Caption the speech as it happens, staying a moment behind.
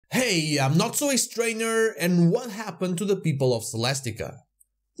Hey, I'm not so a strainer, and what happened to the people of Celestica?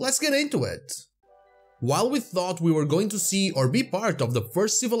 Let's get into it. While we thought we were going to see or be part of the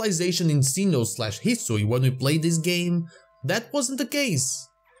first civilization in Sinnoh/Hisui when we played this game, that wasn't the case.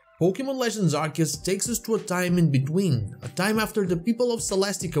 Pokémon Legends Arceus takes us to a time in between, a time after the people of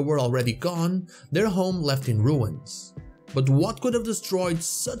Celestica were already gone, their home left in ruins. But what could have destroyed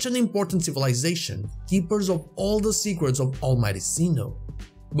such an important civilization, keepers of all the secrets of Almighty Sinnoh?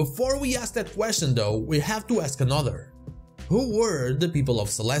 Before we ask that question though, we have to ask another. Who were the people of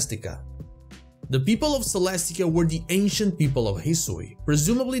Celestica? The people of Celestica were the ancient people of Hisui,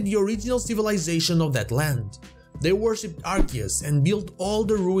 presumably the original civilization of that land. They worshipped Arceus and built all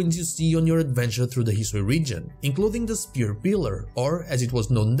the ruins you see on your adventure through the Hisui region, including the Spear Pillar, or as it was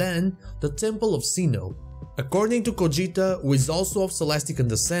known then, the Temple of Sinnoh. According to Cogita, who is also of Celestican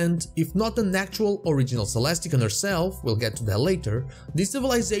descent, if not an actual original Celestican herself, we'll get to that later, this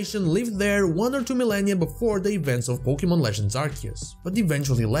civilization lived there 1 or 2 millennia before the events of Pokémon Legends Arceus, but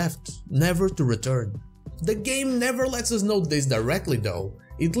eventually left, never to return. The game never lets us know this directly though.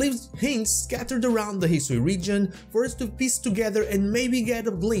 It leaves hints scattered around the Hisui region for us to piece together and maybe get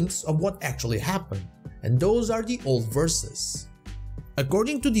a glimpse of what actually happened, and those are the old verses.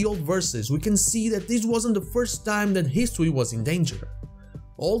 According to the old verses, we can see that this wasn't the first time that Hisui was in danger.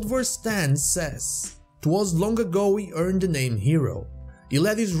 Old verse 10 says, "'Twas long ago he earned the name Hero. He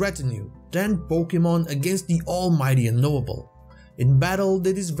led his retinue, 10 Pokémon against the Almighty Unknowable. In battle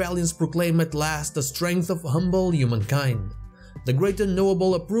did his valiance proclaim at last the strength of humble humankind. The great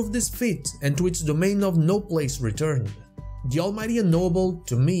Unknowable approved this feat and to its domain of no place returned. The Almighty Unknowable,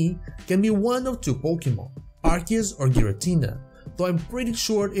 to me, can be one of 2 Pokémon, Arceus or Giratina, though I'm pretty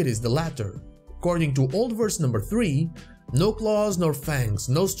sure it is the latter. According to old verse number 3, no claws nor fangs,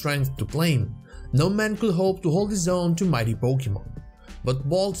 no strength to claim, no man could hope to hold his own to mighty Pokémon. But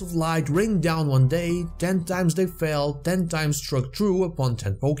bolts of light rained down one day, 10 times they fell, 10 times struck true upon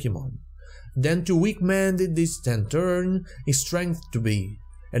 10 Pokémon. Then to weak men did this 10 turn, his strength to be,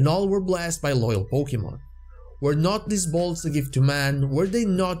 and all were blessed by loyal Pokémon. Were not these bolts a gift to man, were they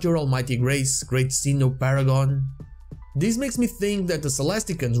not your almighty grace, great Sinnoh Paragon?" This makes me think that the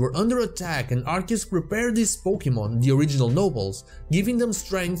Celesticans were under attack and Arceus prepared these Pokémon, the original nobles, giving them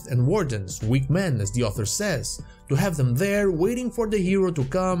strength and wardens, weak men as the author says, to have them there waiting for the hero to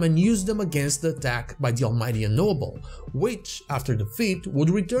come and use them against the attack by the Almighty Unknowable, which, after defeat, would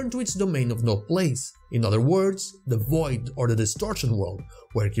return to its domain of no place, in other words, the Void or the Distortion World,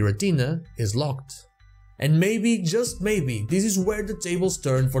 where Giratina is locked. And maybe, just maybe, this is where the tables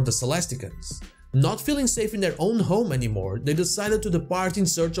turn for the Celesticans. Not feeling safe in their own home anymore, they decided to depart in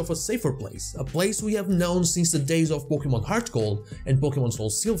search of a safer place, a place we have known since the days of Pokémon Heart Gold and Pokémon Soul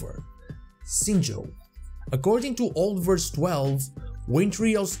Silver, Sinnoh. According to old verse 12,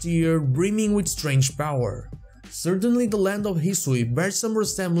 wintry, austere, brimming with strange power. Certainly the land of Hisui bears some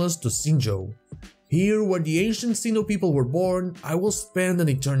resemblance to Sinnoh. Here, where the ancient Sinnoh people were born, I will spend an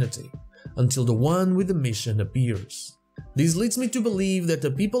eternity, until the one with the mission appears. This leads me to believe that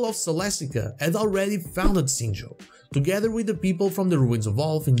the people of Celestica had already founded Sinnoh, together with the people from the ruins of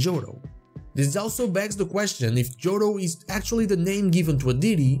Alph in Johto. This also begs the question if Johto is actually the name given to a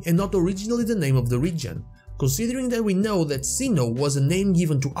deity and not originally the name of the region, considering that we know that Sinnoh was a name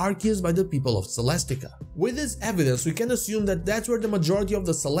given to Arceus by the people of Celestica. With this evidence, we can assume that that's where the majority of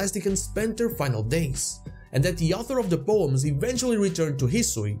the Celesticans spent their final days, and that the author of the poems eventually returned to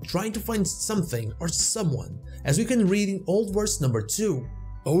Hisui trying to find something or someone, as we can read in old verse number 2.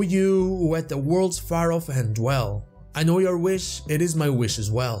 "O you who at the world's far off end dwell, I know your wish, it is my wish as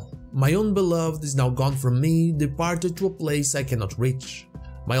well. My own beloved is now gone from me, departed to a place I cannot reach.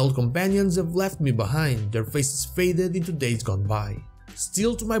 My old companions have left me behind, their faces faded into days gone by.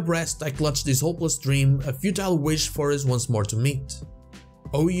 Still to my breast I clutch this hopeless dream, a futile wish for us once more to meet.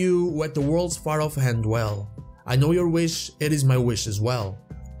 O you who at the world's far off hand dwell, I know your wish, it is my wish as well.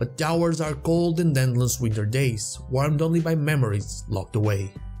 But towers are cold and endless winter days, warmed only by memories locked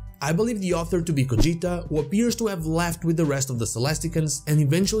away." I believe the author to be Cogita, who appears to have left with the rest of the Celesticans and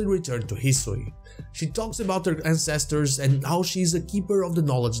eventually returned to Hisui. She talks about her ancestors and how she is a keeper of the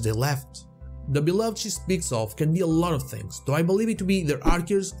knowledge they left. The beloved she speaks of can be a lot of things, though I believe it to be either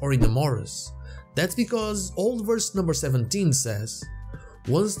Arceus or Inamoris. That's because old verse number 17 says,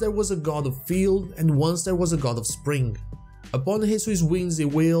 "Once there was a god of field, and once there was a god of spring. Upon Hisui's wings he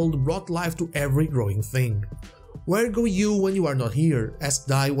wheeled, brought life to every growing thing. Where go you when you are not here?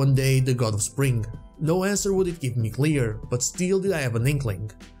 Asked I one day the god of spring. No answer would it give me clear, but still did I have an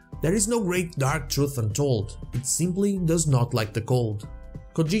inkling. There is no great dark truth untold, it simply does not like the cold."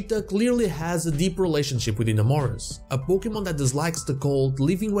 Cogita clearly has a deep relationship with Inamoras, a Pokemon that dislikes the cold,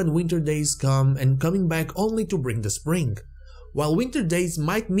 leaving when winter days come and coming back only to bring the spring. While winter days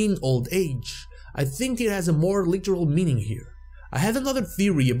might mean old age, I think it has a more literal meaning here. I had another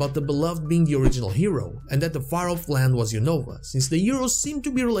theory about the beloved being the original hero, and that the far-off land was Unova, since the heroes seem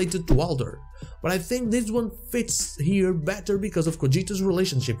to be related to Alder, but I think this one fits here better because of Cogita's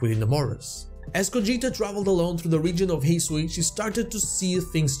relationship with Inamoras. As Cogita traveled alone through the region of Hisui, she started to see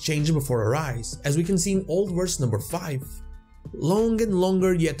things change before her eyes, as we can see in old verse number 5. Long and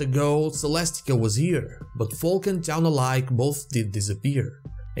longer yet ago, Celestica was here, but folk and town alike both did disappear.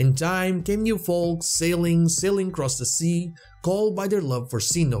 In time came new folks sailing across the sea, called by their love for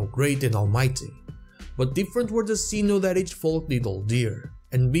Sinnoh, great and almighty. But different were the Sinnoh that each folk did hold dear,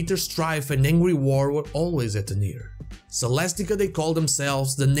 and bitter strife and angry war were always at the near. Celestica they called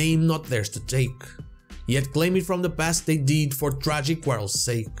themselves, the name not theirs to take, yet claim it from the past they did for tragic quarrel's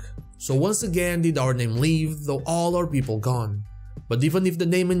sake. So once again did our name leave, though all our people gone. But even if the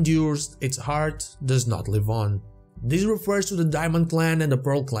name endures, its heart does not live on. This refers to the Diamond Clan and the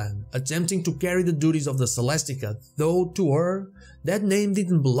Pearl Clan, attempting to carry the duties of the Celestica, though to her, that name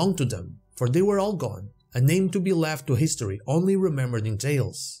didn't belong to them, for they were all gone, a name to be left to history, only remembered in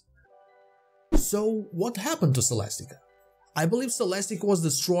tales. So, what happened to Celestica? I believe Celestica was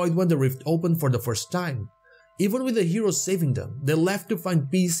destroyed when the rift opened for the first time. Even with the heroes saving them, they left to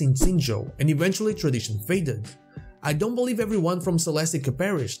find peace in Sinjo, and eventually tradition faded. I don't believe everyone from Celestica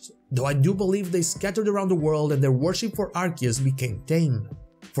perished, though I do believe they scattered around the world and their worship for Arceus became tame.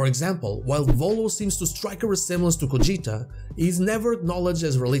 For example, while Volo seems to strike a resemblance to Cogita, he is never acknowledged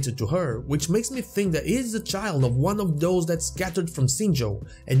as related to her, which makes me think that he is the child of one of those that scattered from Sinjo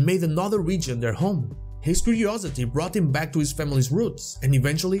and made another region their home. His curiosity brought him back to his family's roots, and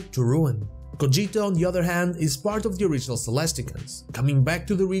eventually to ruin. Cogita, on the other hand, is part of the original Celesticans, coming back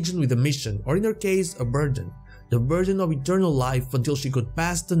to the region with a mission, or in her case, a burden. The burden of eternal life until she could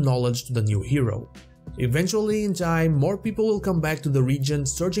pass the knowledge to the new hero. Eventually, in time, more people will come back to the region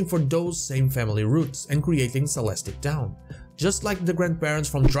searching for those same family roots and creating Celestic Town, just like the grandparents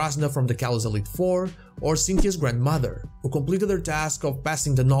from Drasna from the Kalos Elite Four, or Cynthia's grandmother, who completed their task of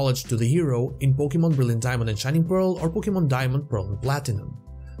passing the knowledge to the hero in Pokemon Brilliant Diamond and Shining Pearl or Pokemon Diamond, Pearl and Platinum.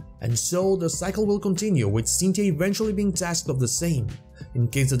 And so the cycle will continue, with Cynthia eventually being tasked of the same, in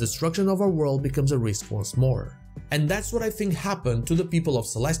case the destruction of our world becomes a risk once more. And that's what I think happened to the people of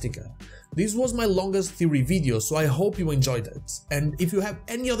Celestica. This was my longest theory video, so I hope you enjoyed it. And if you have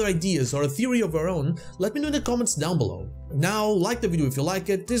any other ideas or a theory of your own, let me know in the comments down below. Now, like the video if you like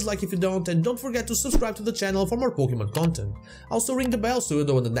it, dislike if you don't, and don't forget to subscribe to the channel for more Pokemon content. Also ring the bell so you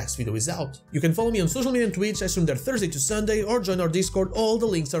know when the next video is out. You can follow me on social media and Twitch, I stream there Thursday to Sunday, or join our Discord, all the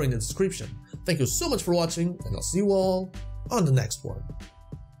links are in the description. Thank you so much for watching, and I'll see you all on the next one.